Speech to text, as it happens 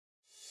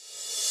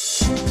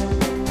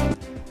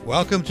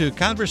Welcome to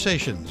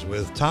Conversations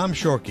with Tom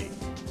Shorkey.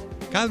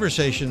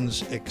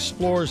 Conversations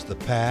explores the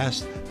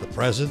past, the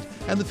present,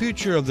 and the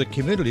future of the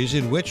communities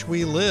in which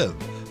we live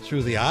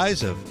through the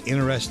eyes of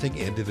interesting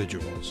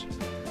individuals.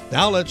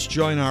 Now let's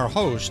join our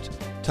host,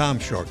 Tom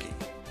Shorkey.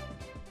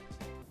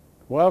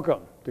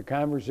 Welcome to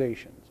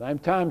Conversations. I'm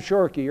Tom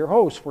Shorkey, your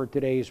host for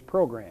today's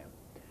program.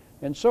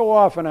 And so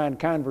often on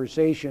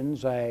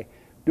Conversations, I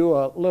do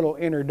a little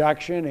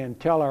introduction and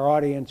tell our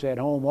audience at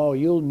home, oh,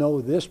 you'll know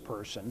this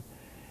person.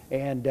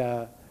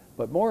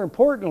 But more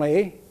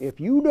importantly, if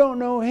you don't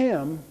know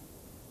him,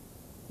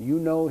 you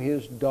know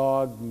his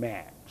dog,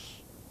 Max.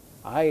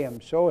 I am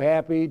so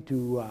happy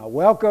to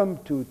welcome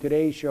to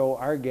today's show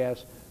our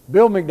guest,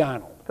 Bill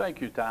MacDonald.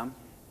 Thank you, Tom.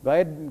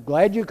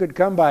 Glad you could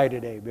come by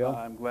today, Bill.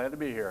 I'm glad to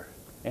be here.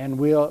 And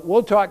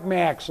we'll talk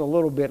Max a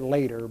little bit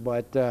later,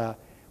 but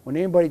when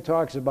anybody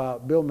talks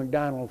about Bill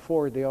MacDonald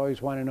Ford, they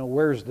always want to know,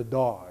 where's the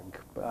dog?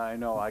 But I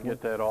know, I get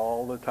that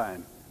all the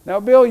time. Now,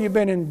 Bill, you've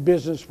been in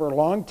business for a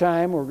long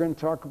time. We're going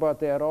to talk about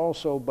that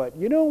also. But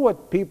you know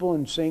what people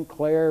in St.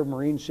 Clair,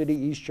 Marine City,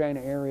 East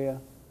China area,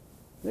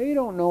 they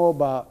don't know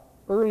about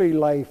early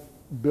life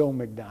Bill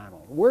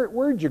MacDonald.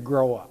 Where'd you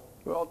grow up?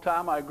 Well,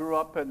 Tom, I grew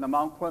up in the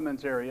Mount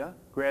Clemens area,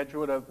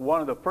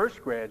 one of the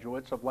first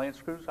graduates of Lance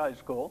Cruz High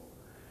School,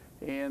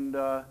 and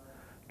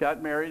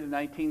got married in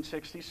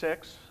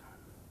 1966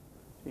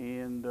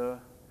 and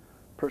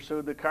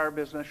pursued the car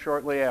business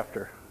shortly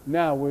after.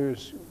 Now,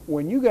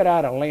 when you got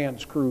out of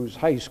Lance Cruz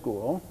High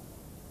School,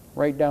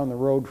 right down the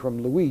road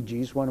from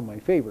Luigi's, one of my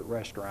favorite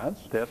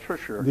restaurants. That's for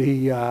sure. Did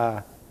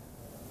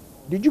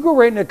you go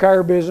right in the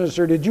car business,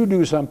 or did you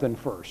do something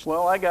first?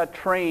 Well, I got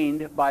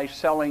trained by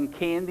selling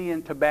candy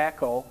and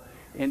tobacco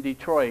in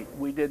Detroit.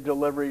 We did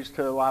deliveries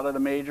to a lot of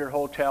the major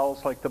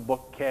hotels like the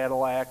Book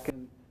Cadillac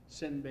and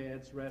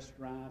Sinbad's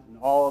Restaurant and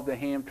all of the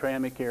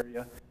Hamtramck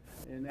area.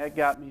 And that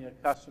got me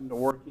accustomed to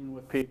working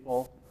with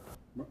people,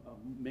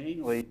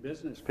 mainly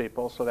business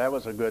people, so that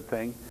was a good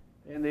thing,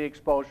 and the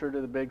exposure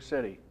to the big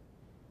city.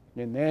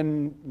 And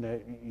then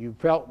you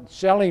felt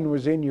selling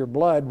was in your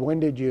blood. When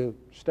did you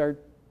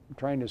start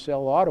trying to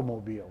sell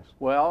automobiles?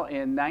 Well,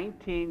 in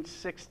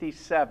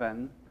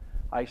 1967,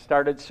 I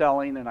started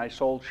selling, and I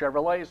sold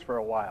Chevrolets for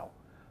a while.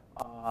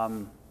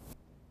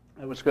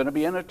 I was going to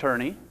be an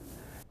attorney,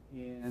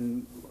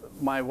 and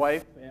my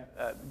wife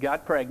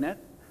got pregnant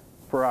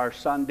for our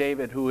son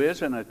David, who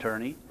is an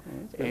attorney,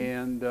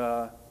 and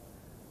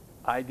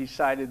I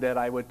decided that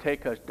I would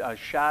take a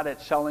shot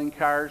at selling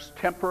cars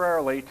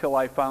temporarily till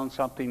I found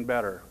something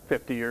better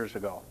 50 years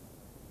ago.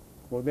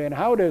 Well, then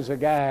how does a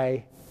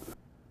guy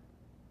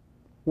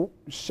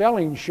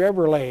selling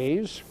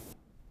Chevrolets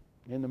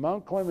in the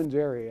Mount Clemens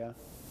area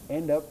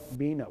end up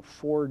being a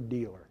Ford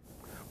dealer?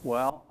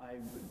 Well,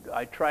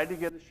 I tried to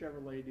get a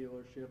Chevrolet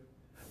dealership,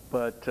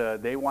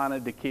 but they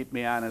wanted to keep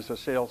me on as a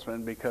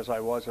salesman because I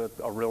was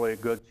a really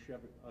good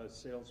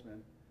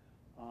salesman.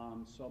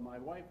 So my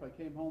wife, I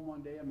came home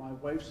one day and my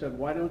wife said,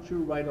 why don't you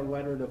write a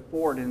letter to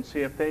Ford and see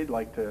if they'd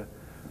like to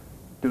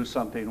do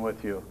something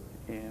with you?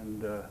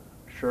 And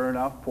sure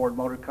enough, Ford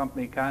Motor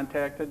Company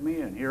contacted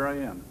me, and here I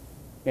am.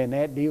 And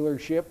that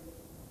dealership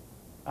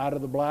out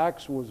of the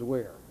blocks was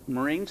where?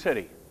 Marine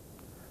City.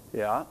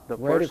 Yeah.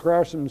 Right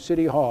across from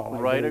City Hall.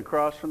 Right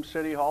across from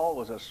City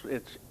Hall.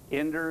 It's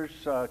Ender's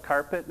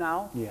Carpet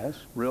now.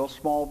 Yes. Real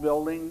small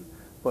building,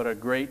 but a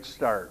great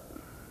start.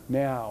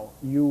 Now,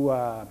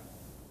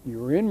 you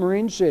were in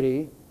Marine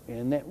City,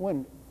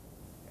 and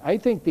I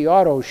think the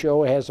auto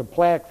show has a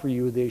plaque for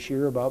you this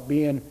year about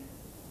being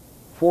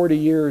 40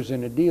 years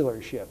in a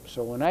dealership.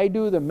 So when I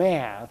do the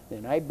math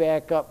and I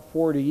back up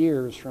 40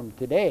 years from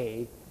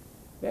today,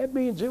 that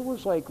means it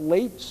was like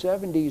late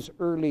 70s,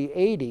 early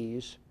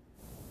 80s.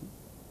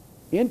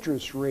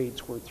 Interest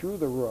rates were through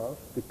the roof.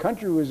 The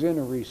country was in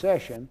a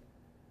recession.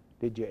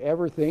 Did you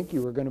ever think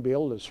you were going to be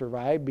able to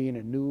survive being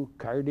a new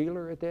car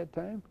dealer at that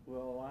time?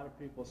 Well, a lot of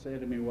people say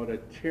to me, what a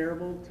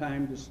terrible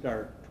time to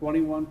start.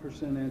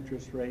 21%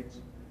 interest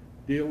rates.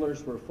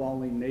 Dealers were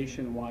falling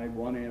nationwide,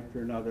 one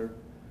after another.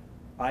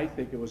 I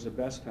think it was the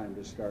best time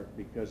to start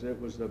because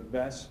it was the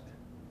best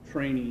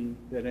training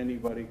that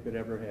anybody could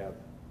ever have.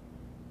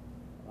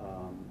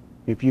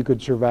 If you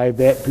could survive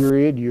that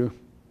period,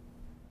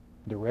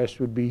 the rest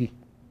would be...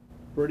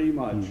 Pretty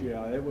much,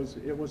 yeah. It was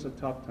a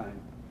tough time.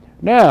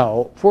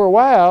 Now, for a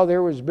while,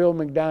 there was Bill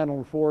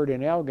MacDonald Ford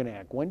in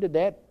Algonac. When did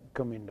that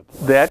come into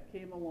play? That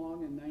came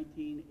along in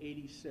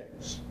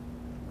 1986.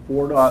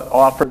 Ford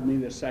offered me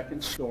the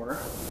second store,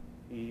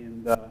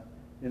 and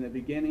in the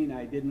beginning,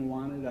 I didn't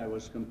want it. I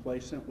was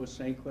complacent with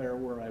St. Clair,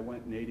 where I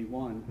went in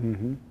 81.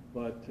 Mm-hmm.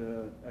 But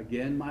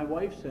again, my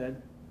wife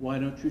said, why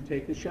don't you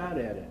take a shot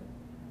at it?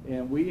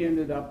 And we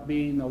ended up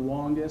being the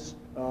longest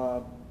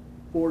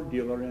Ford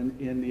dealer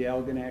in the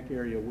Algonac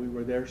area. We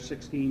were there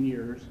 16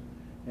 years.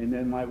 And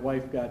then my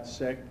wife got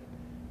sick,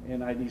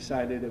 and I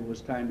decided it was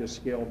time to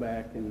scale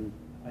back, and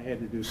I had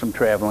to do some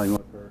traveling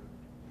with her.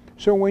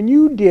 So when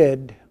you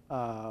did,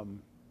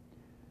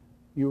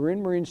 you were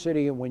in Marine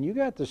City, and when you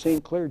got the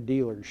St. Clair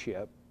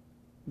dealership,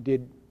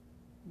 did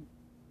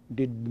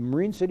did the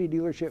Marine City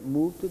dealership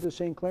move to the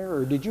St. Clair,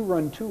 or did you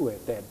run two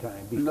at that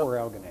time before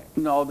Algonac?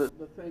 No, the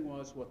thing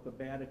was with the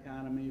bad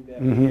economy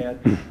that we had,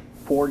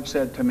 Ford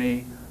said to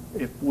me,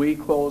 if we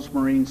close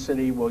Marine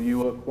City, will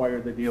you acquire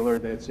the dealer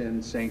that's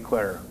in St.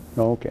 Clair?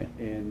 Oh, okay.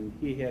 And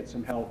he had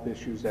some health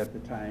issues at the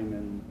time,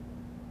 and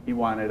he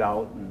wanted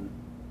out, and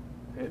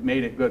it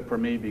made it good for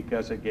me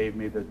because it gave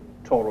me the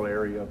total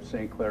area of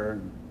St. Clair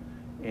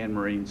and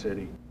Marine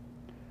City.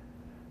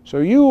 So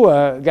you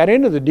got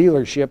into the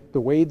dealership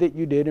the way that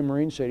you did in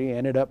Marine City,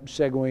 ended up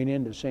segueing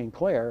into St.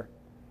 Clair.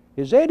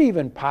 Is that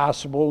even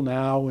possible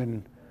now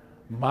in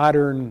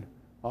modern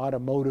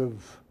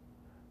automotive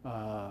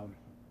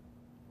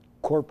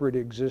corporate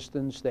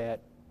existence,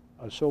 that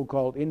a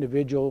so-called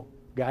individual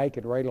guy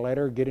could write a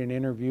letter, get an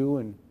interview,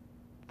 and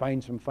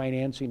find some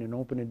financing and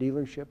open a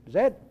dealership? Is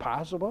that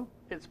possible?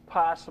 It's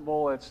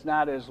possible. It's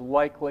not as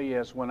likely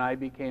as when I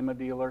became a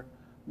dealer.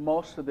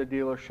 Most of the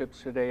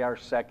dealerships today are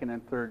second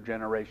and third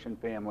generation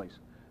families.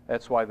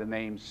 That's why the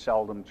names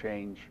seldom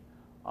change.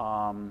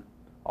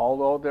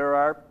 Although there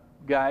are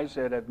guys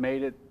that have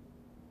made it,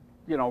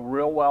 you know,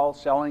 real well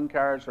selling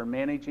cars or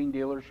managing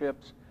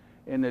dealerships,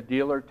 and the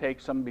dealer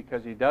takes them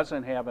because he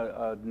doesn't have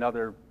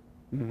another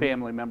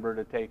family member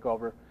to take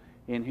over,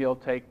 and he'll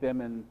take them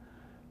and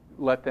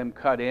let them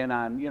cut in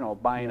on, you know,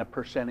 buying a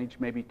percentage,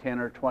 maybe 10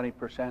 or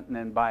 20%, and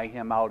then buy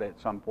him out at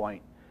some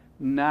point.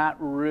 Not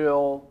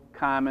real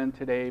common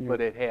today,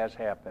 but it has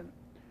happened.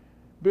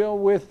 Bill,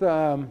 with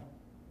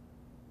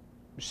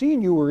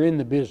seeing you were in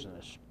the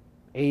business,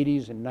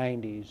 80s and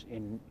 90s,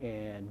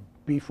 and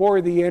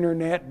before the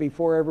internet,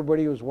 before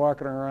everybody was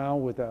walking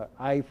around with an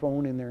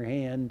iPhone in their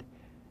hand,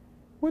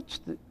 what's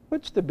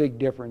the big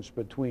difference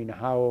between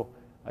how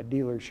a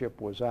dealership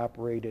was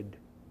operated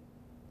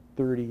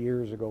 30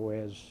 years ago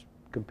as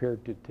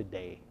compared to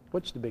today?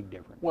 What's the big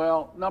difference?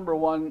 Well, number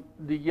one,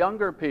 the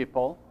younger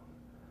people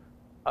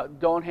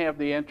don't have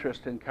the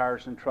interest in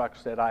cars and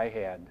trucks that I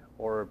had,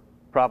 or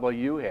probably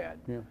you had.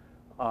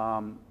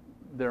 Yeah.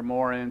 They're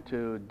more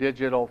into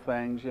digital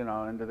things, you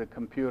know, into the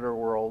computer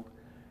world,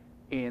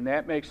 and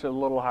that makes it a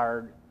little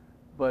hard.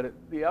 But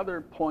the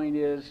other point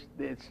is,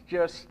 it's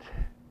just,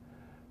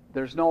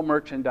 there's no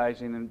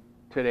merchandising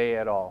today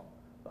at all.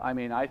 I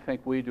mean, I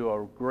think we do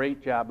a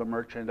great job of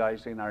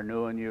merchandising our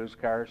new and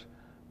used cars,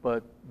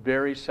 but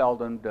very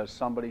seldom does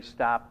somebody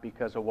stop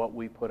because of what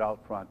we put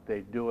out front.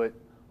 They do it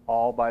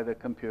all by the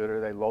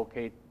computer. They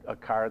locate a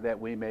car that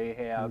we may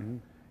have,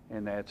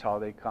 and that's how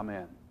they come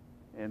in.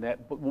 And that,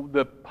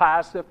 the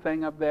positive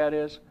thing of that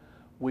is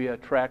we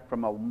attract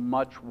from a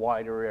much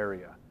wider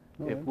area.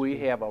 If we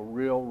have a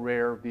real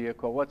rare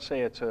vehicle, let's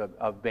say it's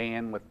a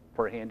van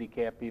for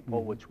handicapped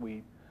people, which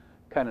we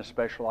kind of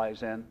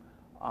specialize in,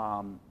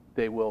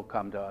 they will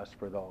come to us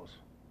for those.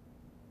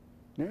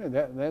 Yeah,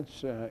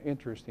 that's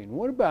interesting.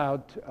 What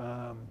about,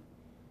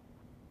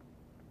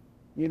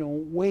 you know,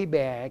 way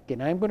back,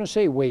 and I'm going to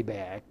say way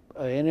back,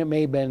 and it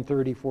may have been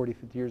 30, 40,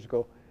 50 years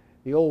ago,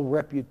 the old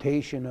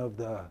reputation of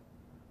the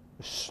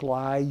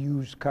sly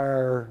used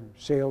car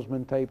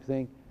salesman type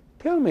thing.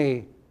 Tell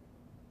me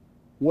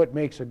what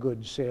makes a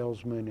good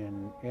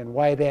salesman and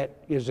why that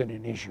isn't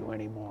an issue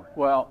anymore.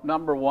 Well,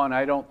 number one,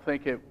 I don't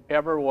think it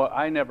ever was.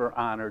 I never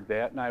honored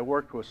that, and I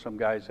worked with some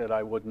guys that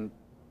I wouldn't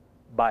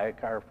buy a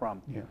car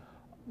from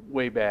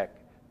way back.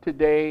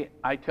 Today,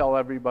 I tell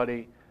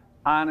everybody,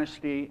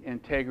 honesty,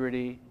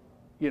 integrity,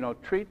 you know,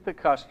 treat the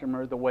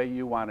customer the way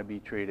you want to be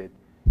treated.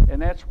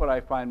 And that's what I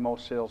find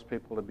most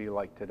salespeople to be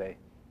like today.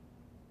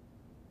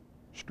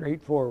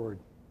 Straightforward.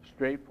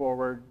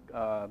 Straightforward,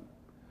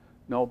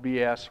 no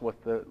BS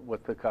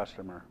with the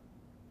customer.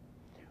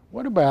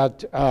 What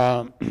about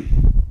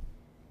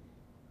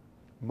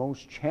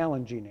most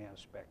challenging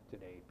aspect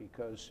today?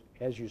 Because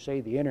as you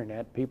say, the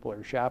internet, people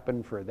are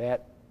shopping for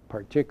that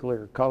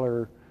particular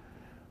color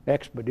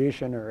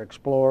Expedition or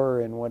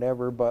Explorer and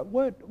whatever, but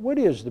what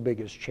is the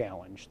biggest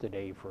challenge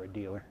today for a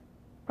dealer?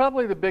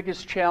 Probably the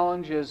biggest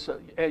challenge is,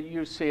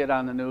 you see it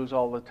on the news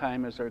all the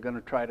time, is they're going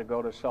to try to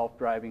go to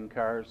self-driving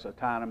cars,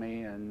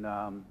 autonomy, and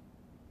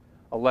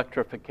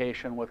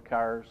electrification with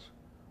cars.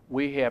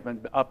 We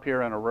haven't, up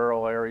here in a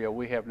rural area,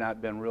 we have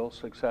not been real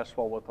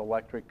successful with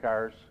electric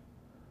cars.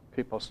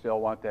 People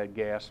still want that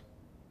gas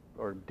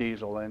or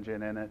diesel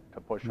engine in it to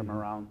push them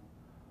around.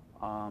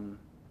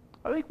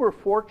 I think we're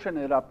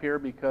fortunate up here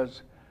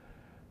because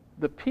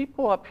the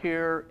people up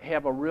here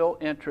have a real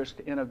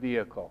interest in a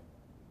vehicle.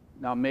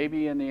 Now,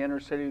 maybe in the inner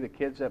city, the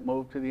kids that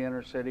move to the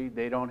inner city,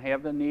 they don't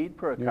have the need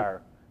for a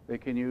car. They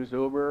can use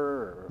Uber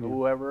or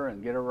whoever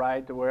and get a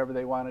ride to wherever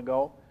they want to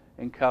go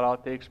and cut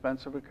out the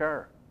expense of a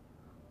car.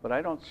 But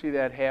I don't see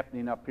that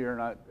happening up here,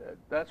 and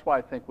that's why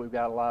I think we've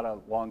got a lot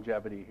of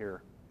longevity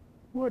here.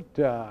 What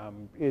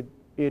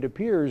it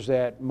appears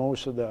that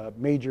most of the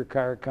major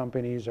car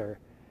companies are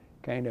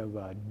kind of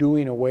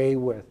doing away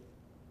with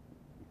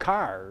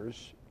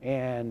cars,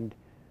 and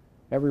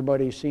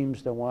everybody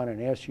seems to want an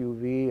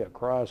SUV, a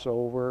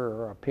crossover,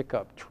 or a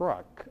pickup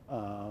truck.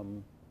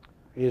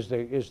 Is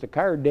the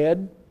car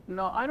dead?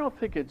 No, I don't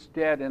think it's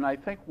dead, and I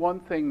think one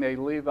thing they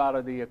leave out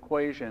of the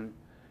equation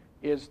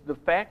is the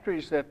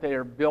factories that they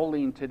are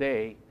building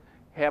today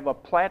have a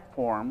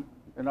platform,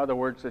 in other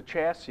words, a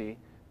chassis,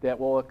 that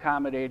will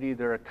accommodate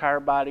either a car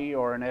body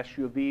or an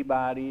SUV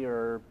body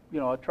or, you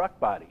know, a truck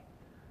body.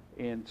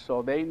 And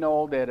so they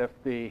know that if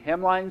the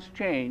hemlines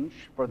change,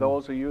 for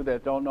those of you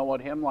that don't know what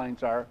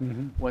hemlines are,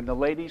 when the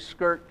lady's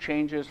skirt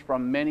changes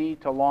from mini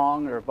to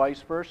long or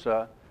vice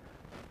versa,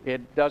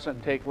 it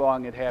doesn't take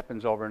long, it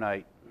happens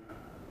overnight.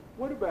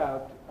 What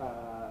about,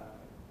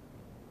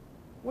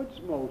 what's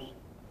the most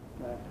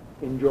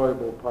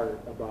enjoyable part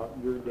about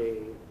your day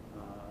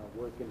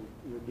working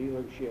your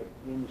dealership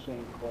in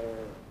St. Clair?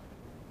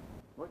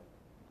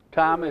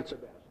 Tom, it's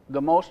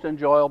the most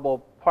enjoyable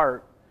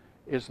part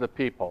is the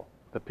people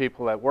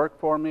that work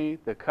for me,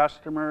 the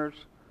customers,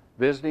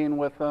 visiting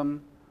with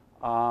them.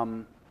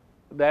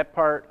 That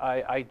part,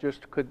 I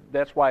just could,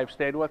 that's why I've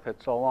stayed with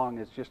it so long.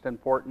 It's just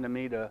important to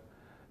me to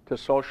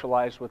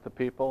socialize with the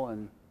people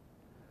and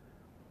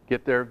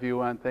get their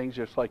view on things,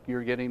 just like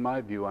you're getting my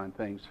view on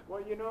things.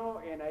 Well, you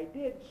know, and I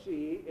did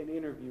see an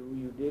interview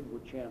you did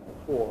with Channel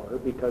 4,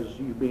 because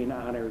you've been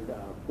honored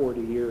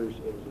 40 years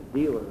as a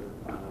dealer,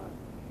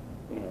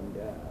 and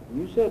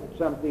you said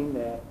something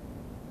that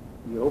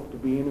you hope to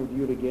be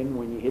interviewed again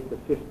when you hit the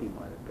 50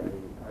 mark.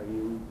 Are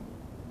you,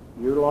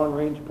 your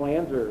long-range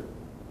plans are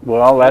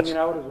hanging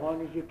out as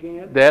long as you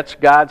can? That's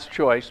God's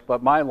choice,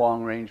 but my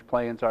long-range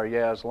plans are,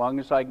 yeah, as long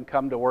as I can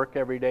come to work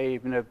every day,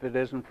 even if it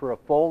isn't for a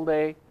full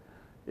day,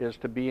 is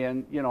to be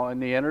in, you know, in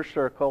the inner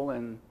circle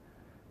and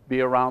be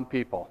around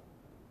people.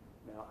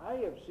 Now, I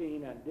have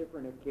seen on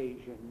different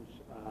occasions,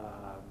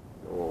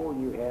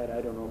 you had, I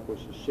don't know if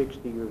it was a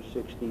 60 or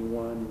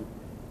 61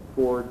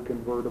 Ford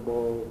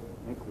convertible,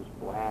 I think it was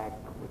black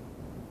with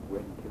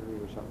red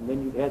interior or something.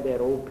 Then you had that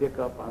old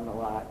pickup on the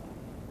lot.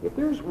 If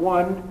there's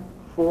one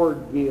Ford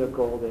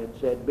vehicle that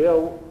said,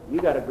 Bill,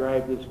 you got to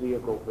drive this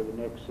vehicle for the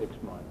next 6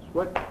 months,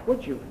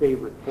 what's your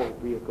favorite Ford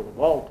vehicle of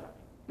all time?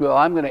 Well,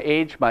 I'm going to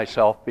age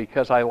myself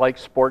because I like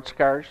sports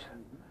cars.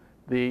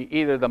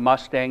 Either the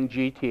Mustang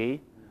GT,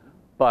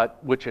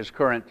 which is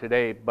current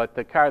today, but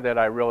the car that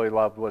I really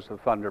loved was the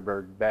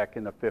Thunderbird back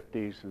in the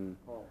 50s, and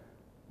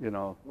you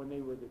know, when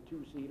they were the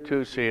two-seaters.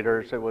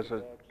 Two-seaters. It was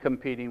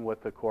competing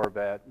with the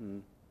Corvette.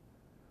 And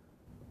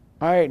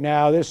all right,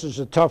 now this is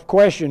a tough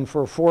question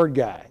for a Ford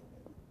guy,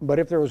 but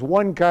if there was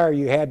one car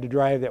you had to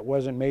drive that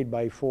wasn't made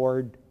by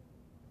Ford,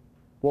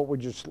 what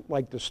would you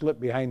like to slip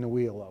behind the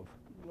wheel of?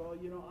 Well,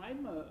 you know,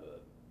 I'm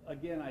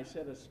again, I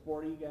said a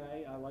sporty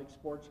guy. I like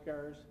sports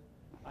cars.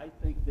 I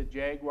think the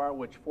Jaguar,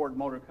 which Ford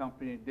Motor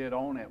Company did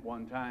own at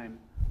one time,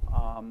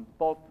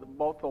 both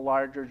the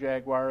larger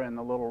Jaguar and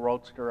the little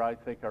Roadster, I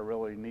think, are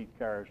really neat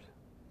cars.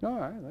 All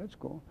right, that's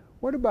cool.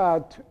 What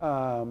about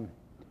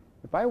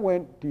if I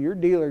went to your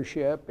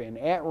dealership and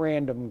at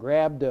random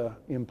grabbed an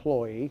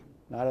employee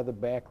out of the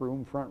back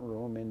room, front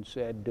room, and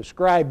said,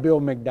 describe Bill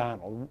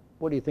MacDonald,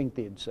 what do you think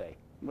they'd say?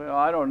 Well,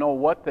 I don't know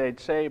what they'd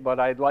say, but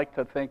I'd like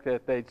to think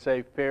that they'd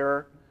say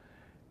fair,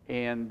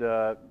 and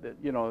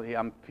you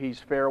know, he's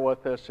fair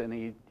with us,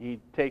 and he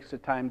takes the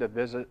time to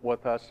visit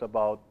with us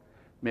about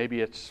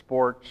maybe it's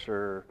sports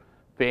or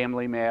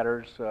family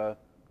matters,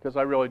 because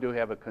I really do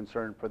have a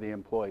concern for the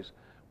employees.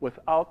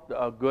 Without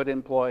a good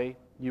employee,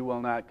 you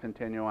will not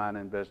continue on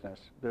in business.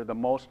 They're the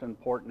most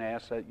important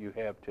asset you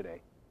have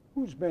today.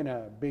 Who's been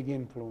a big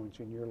influence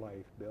in your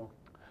life, Bill?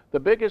 The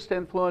biggest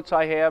influence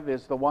I have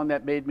is the one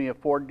that made me a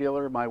Ford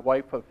dealer, my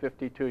wife of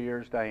 52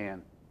 years,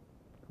 Diane.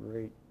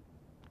 Great.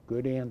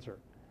 Good answer.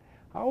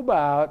 How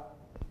about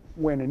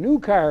when a new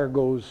car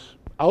goes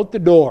out the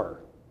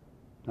door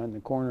on the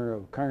corner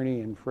of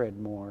Kearney and Fred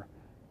Moore,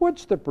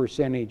 what's the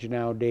percentage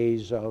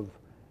nowadays of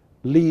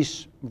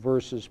lease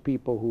versus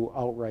people who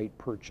outright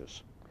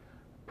purchase?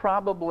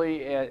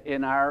 Probably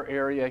in our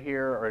area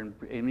here, or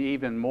in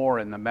even more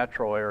in the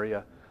metro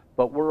area,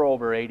 but we're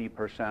over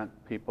 80%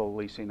 people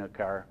leasing a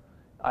car.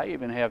 I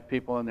even have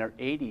people in their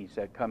 80s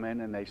that come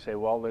in and they say,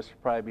 well, this will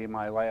probably be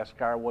my last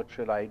car, what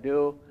should I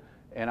do?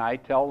 And I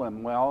tell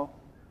them, well,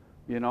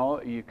 you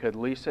know, you could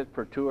lease it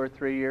for 2 or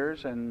 3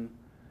 years, and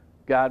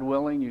God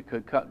willing, you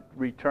could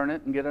return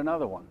it and get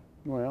another one.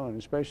 Well, and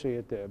especially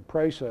at the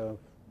price of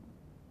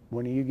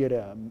when you get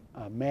a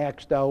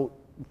maxed out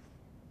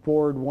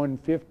Ford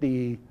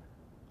 150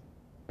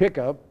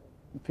 pickup,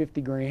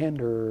 50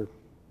 grand or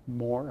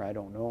more, I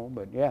don't know,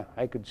 but yeah,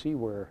 I could see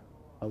where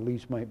a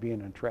lease might be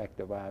an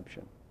attractive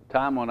option.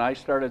 Tom, when I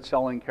started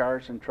selling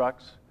cars and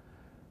trucks,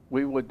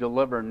 we would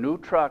deliver new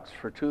trucks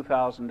for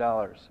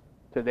 $2,000.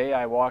 Today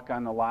I walk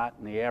on the lot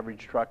and the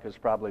average truck is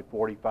probably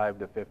 $45,000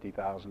 to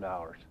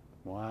 $50,000.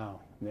 Wow.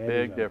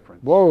 Big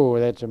difference. Whoa,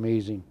 that's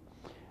amazing.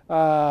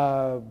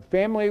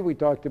 Family, we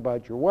talked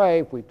about your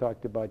wife, we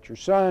talked about your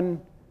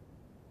son.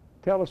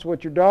 Tell us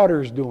what your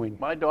daughter's doing.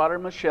 My daughter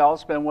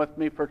Michelle's been with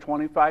me for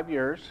 25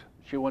 years.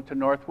 She went to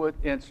Northwood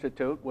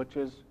Institute, which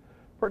is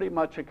pretty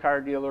much a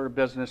car dealer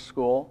business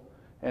school,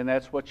 and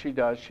that's what she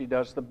does. She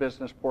does the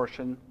business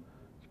portion,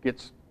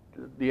 gets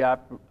the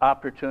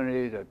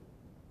opportunity to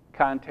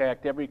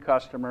contact every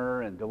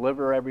customer and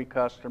deliver every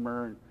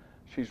customer.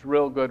 She's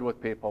real good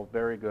with people,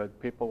 very good.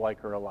 People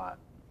like her a lot.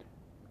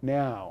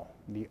 Now,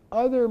 the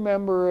other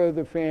member of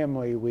the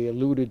family we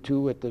alluded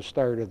to at the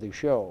start of the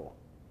show,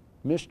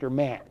 Mr.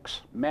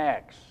 Max.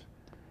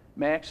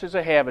 Max is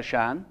a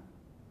Havishon.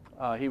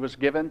 He was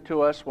given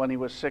to us when he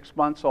was 6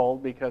 months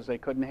old because they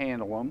couldn't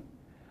handle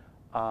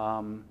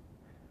him.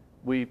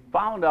 We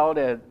found out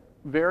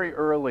very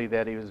early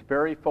that he was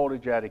very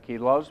photogenic. He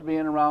loves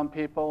being around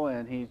people,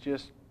 and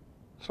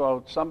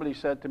so somebody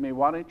said to me,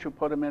 why don't you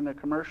put him in the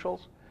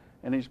commercials?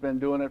 And he's been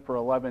doing it for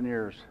 11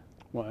 years.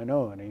 Well, I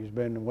know, and he's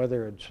been,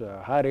 whether it's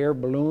hot air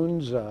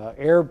balloons,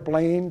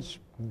 airplanes,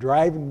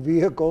 driving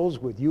vehicles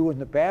with you in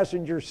the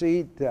passenger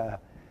seat,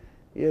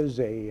 is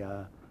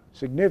a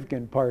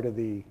significant part of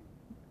the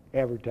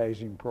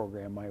advertising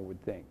program, I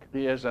would think.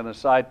 He is, and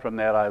aside from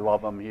that, I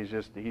love him.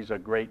 He's a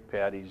great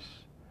pet.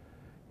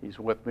 He's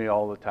with me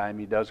all the time.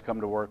 He does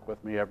come to work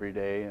with me every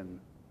day, and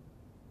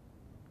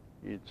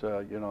it's,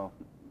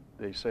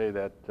 they say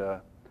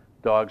that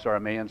dogs are a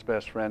man's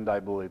best friend. I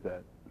believe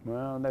that.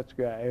 Well, that's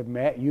good.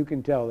 Matt, you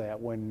can tell that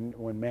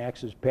when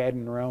Max is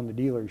padding around the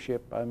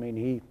dealership. I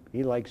mean,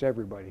 he likes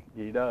everybody.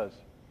 He does.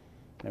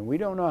 And we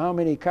don't know how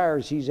many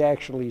cars he's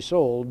actually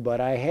sold,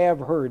 but I have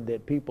heard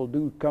that people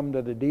do come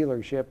to the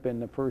dealership,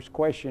 and the first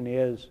question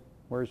is,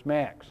 where's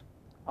Max?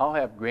 I'll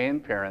have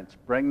grandparents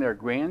bring their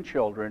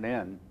grandchildren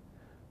in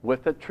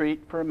with a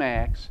treat for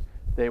Max.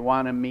 They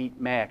want to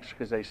meet Max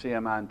because they see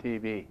him on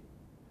TV.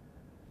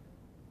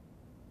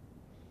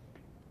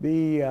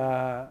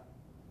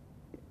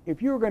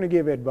 If you were going to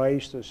give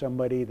advice to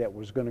somebody that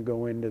was going to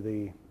go into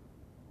the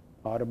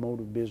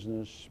automotive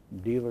business,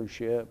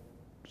 dealership,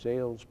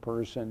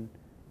 salesperson,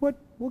 what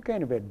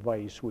kind of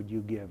advice would you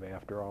give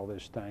after all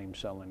this time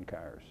selling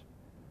cars?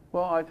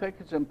 Well, I think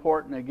it's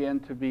important, again,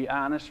 to be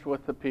honest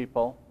with the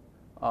people.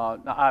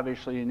 Now,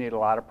 obviously, you need a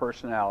lot of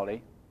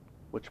personality,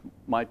 which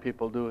my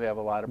people do have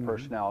a lot of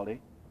personality.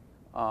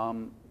 A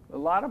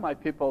lot of my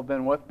people have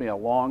been with me a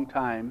long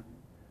time.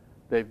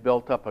 They've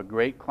built up a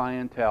great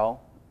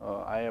clientele.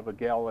 I have a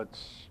gal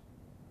that's,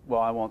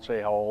 well, I won't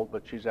say how old,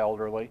 but she's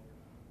elderly.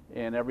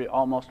 And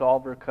almost all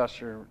of her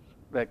customers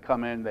that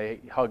come in, they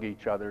hug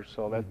each other.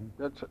 So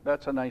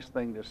that's a nice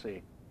thing to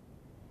see.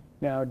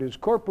 Now, does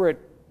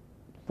corporate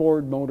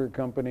Ford Motor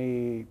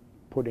Company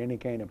put any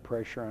kind of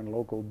pressure on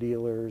local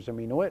dealers? I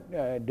mean,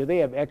 do they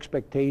have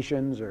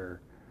expectations or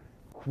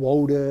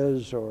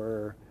quotas,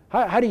 or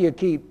how do you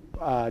keep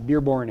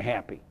Dearborn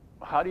happy?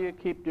 How do you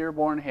keep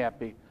Dearborn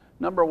happy?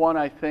 Number one,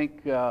 I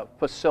think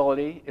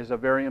facility is a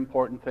very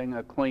important thing,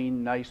 a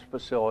clean, nice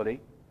facility.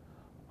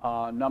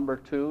 Number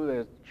two,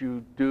 that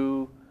you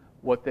do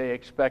what they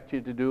expect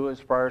you to do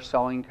as far as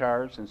selling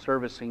cars and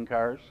servicing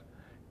cars,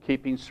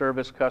 keeping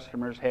service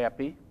customers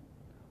happy.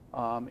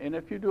 And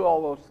if you do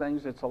all those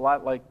things, it's a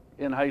lot like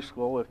in high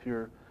school. If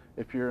you're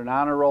an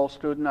honor roll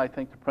student, I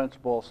think the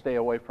principal will stay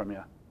away from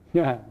you.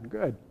 Yeah,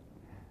 good.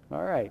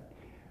 All right.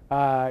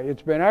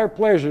 It's been our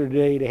pleasure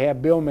today to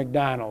have Bill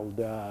MacDonald,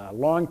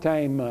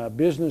 longtime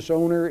business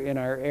owner in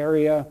our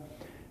area.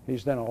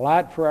 He's done a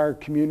lot for our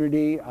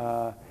community in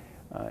a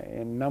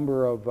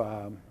number of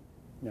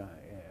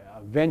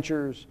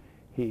ventures.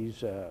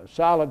 He's a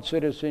solid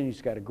citizen.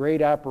 He's got a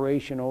great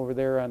operation over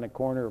there on the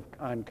corner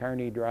on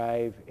Kearney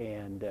Drive,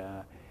 and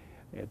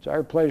it's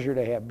our pleasure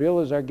to have Bill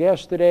as our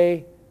guest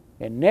today.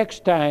 And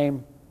next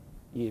time,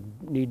 you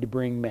need to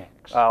bring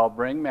Max. I'll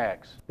bring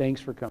Max. Thanks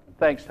for coming.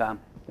 Thanks,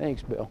 Tom.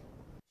 Thanks, Bill.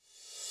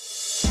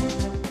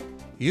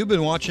 You've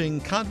been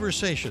watching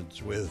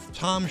Conversations with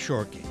Tom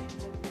Shorkey.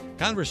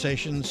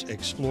 Conversations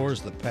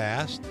explores the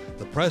past,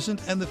 the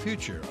present, and the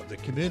future of the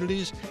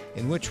communities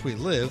in which we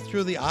live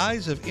through the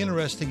eyes of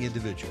interesting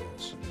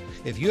individuals.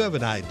 If you have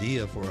an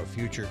idea for a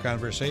future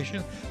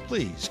conversation,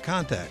 please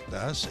contact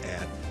us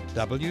at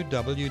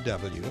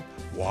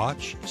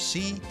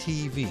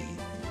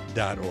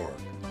www.watchctv.org.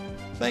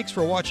 Thanks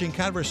for watching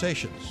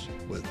Conversations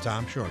with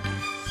Tom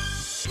Shorkey.